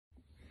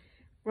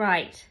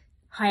Right,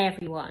 hi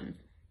everyone.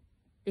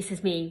 This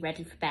is me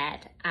ready for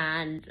bed,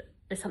 and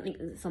there's something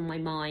that's on my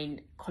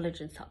mind: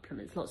 collagen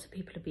supplements. Lots of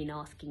people have been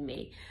asking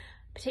me,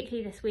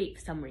 particularly this week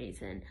for some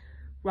reason.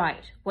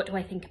 Right, what do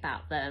I think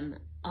about them?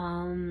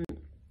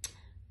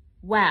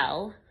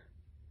 Well,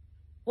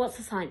 what's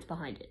the science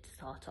behind it to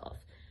start off?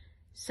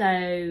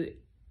 So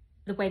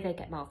the way they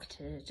get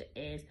marketed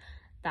is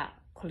that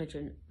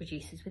collagen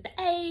reduces with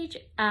age,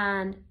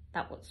 and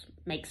that what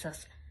makes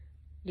us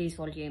lose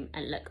volume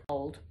and look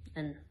old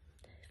and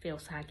feel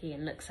saggy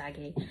and look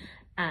saggy,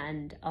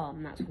 and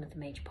that's one of the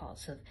major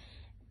parts of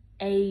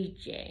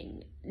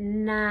aging.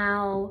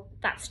 Now,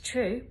 that's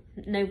true.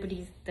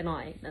 Nobody's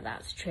denying that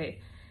that's true.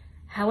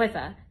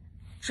 However,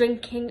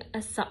 drinking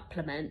a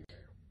supplement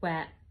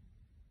where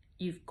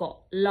you've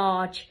got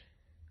large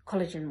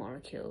collagen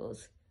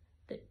molecules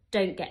that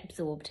don't get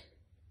absorbed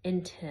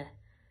into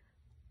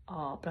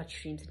our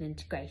bloodstreams and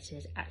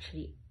integrated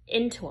actually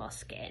into our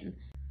skin,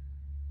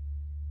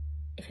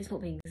 if it's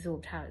not being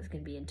absorbed, how it's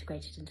going to be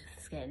integrated into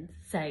the skin?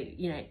 So,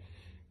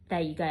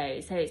 there you go.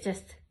 So it's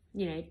just,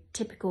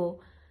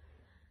 typical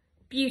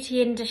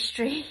beauty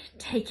industry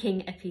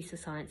taking a piece of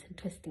science and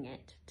twisting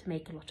it to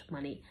make a lot of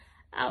money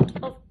out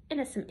of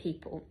innocent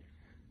people,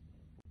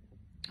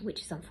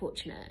 which is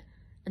unfortunate.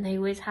 And they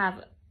always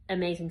have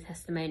amazing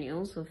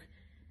testimonials of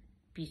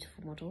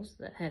beautiful models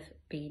that have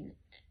been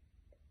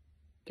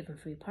given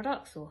free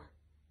products or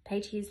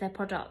paid to use their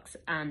products,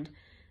 and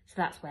so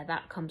that's where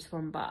that comes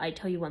from. But I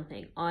tell you one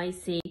thing, I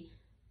see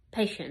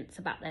patients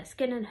about their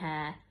skin and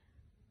hair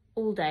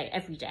all day,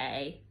 every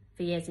day,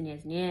 for years and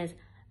years and years,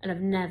 and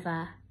I've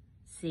never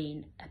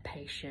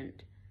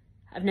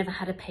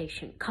had a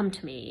patient come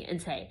to me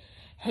and say,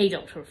 hey,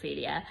 Dr.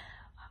 Ophelia,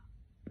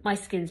 my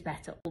skin's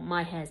better or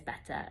my hair's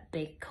better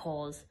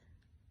because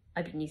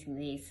I've been using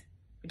these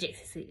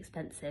ridiculously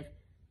expensive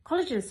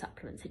collagen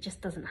supplements. It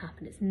just doesn't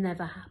happen. It's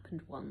never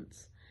happened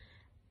once.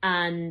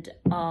 And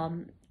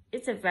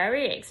it's a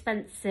very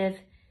expensive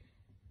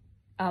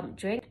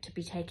drink to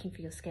be taking for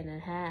your skin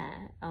and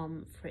hair,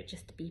 for it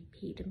just to be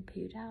peed and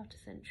pooed out,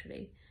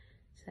 essentially.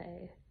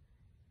 So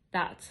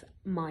that's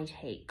my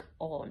take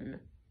on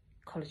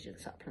collagen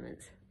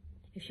supplements.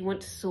 If you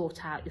want to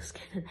sort out your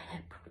skin and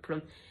hair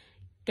problem,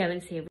 go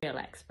and see a real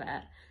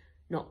expert,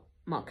 not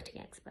marketing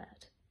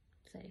expert.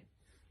 So,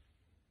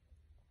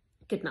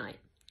 good night.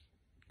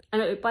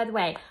 And oh, by the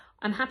way,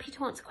 I'm happy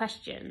to answer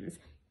questions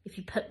if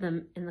you put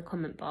them in the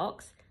comment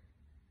box,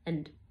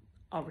 and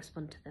I'll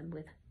respond to them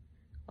with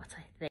what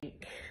I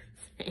think.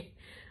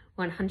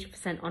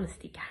 100%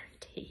 honesty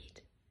guaranteed.